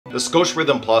The Scosche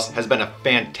Rhythm Plus has been a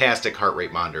fantastic heart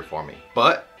rate monitor for me.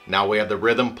 But now we have the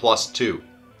Rythm Plus 2.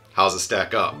 How's it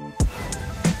stack up?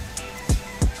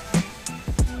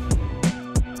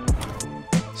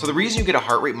 So the reason you get a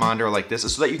heart rate monitor like this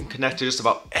is so that you can connect to just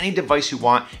about any device you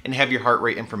want and have your heart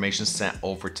rate information sent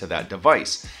over to that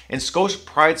device. And Scosche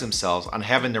prides themselves on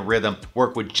having the Rythm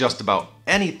work with just about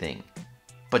anything.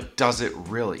 But does it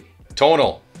really?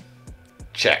 Tonal.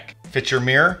 Check. Fiture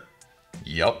Mirror?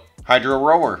 Yup. Hydrow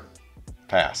Rower?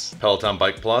 Pass. Peloton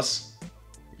Bike Plus?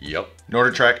 Yup.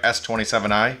 NordicTrack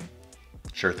S27i?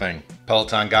 Sure thing.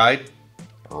 Peloton Guide?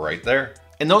 Right there.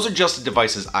 And those are just the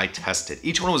devices I tested.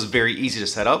 Each one was very easy to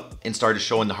set up and started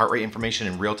showing the heart rate information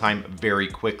in real time very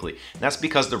quickly. And that's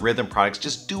because the Rythm products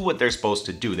just do what they're supposed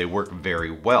to do. They work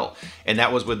very well. And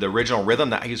that was with the original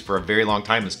Rythm that I used for a very long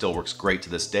time and still works great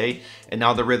to this day. And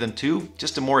now the Rythm 2,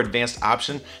 just a more advanced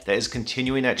option that is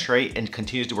continuing that trait and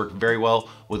continues to work very well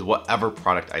with whatever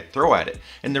product I throw at it.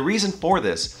 And the reason for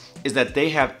this is that they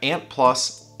have ANT+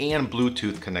 and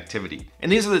Bluetooth connectivity.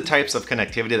 And these are the types of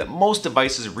connectivity that most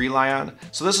devices rely on.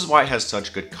 So this is why it has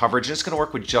such good coverage, and it's gonna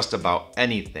work with just about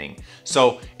anything.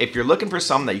 So if you're looking for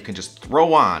something that you can just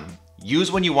throw on,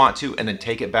 use when you want to, and then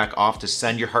take it back off to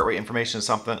send your heart rate information to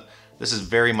something, this is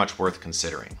very much worth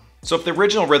considering. So if the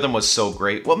original Rythm was so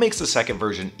great, what makes the second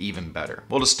version even better?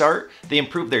 Well, to start, they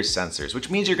improved their sensors,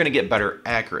 which means you're gonna get better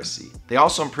accuracy. They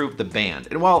also improved the band.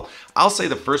 And while I'll say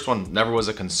the first one never was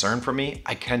a concern for me,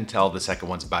 I can tell the second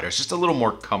one's better. It's just a little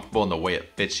more comfortable in the way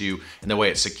it fits you and the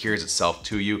way it secures itself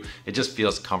to you. It just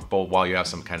feels comfortable while you have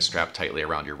some kind of strap tightly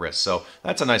around your wrist. So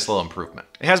that's a nice little improvement.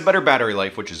 It has better battery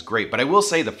life, which is great, but I will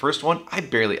say the first one, I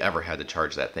barely ever had to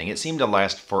charge that thing. It seemed to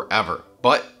last forever,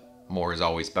 but more is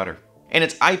always better. And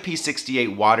it's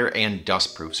IP68 water and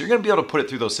dust proof, so you're gonna be able to put it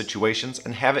through those situations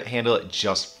and have it handle it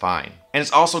just fine. And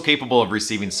it's also capable of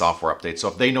receiving software updates, so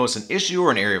if they notice an issue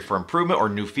or an area for improvement or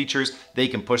new features, they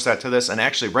can push that to this. And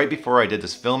actually, right before I did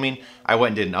this filming, I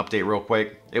went and did an update real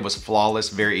quick. It was flawless,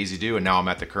 very easy to do, and now I'm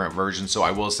at the current version, so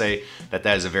I will say that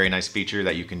that is a very nice feature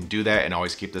that you can do that and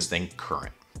always keep this thing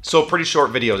current. So a pretty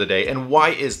short video today, and why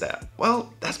is that?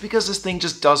 Well, that's because this thing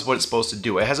just does what it's supposed to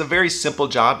do. It has a very simple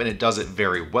job and it does it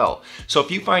very well. So if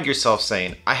you find yourself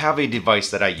saying, I have a device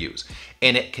that I use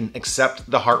and it can accept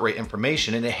the heart rate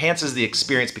information and enhances the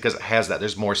experience because it has that.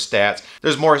 There's more stats,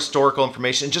 there's more historical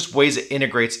information, just ways it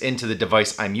integrates into the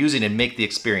device I'm using and make the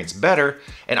experience better.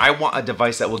 And I want a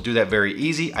device that will do that very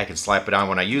easy. I can slap it on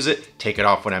when I use it, take it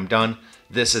off when I'm done.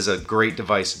 This is a great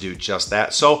device to do just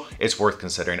that, so it's worth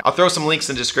considering. I'll throw some links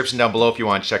in the description down below if you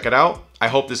want to check it out. I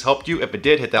hope this helped you. If it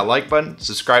did, hit that like button,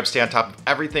 subscribe, stay on top of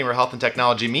everything where health and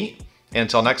technology meet. And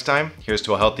until next time, here's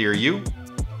to a healthier you,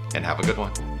 and have a good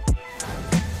one.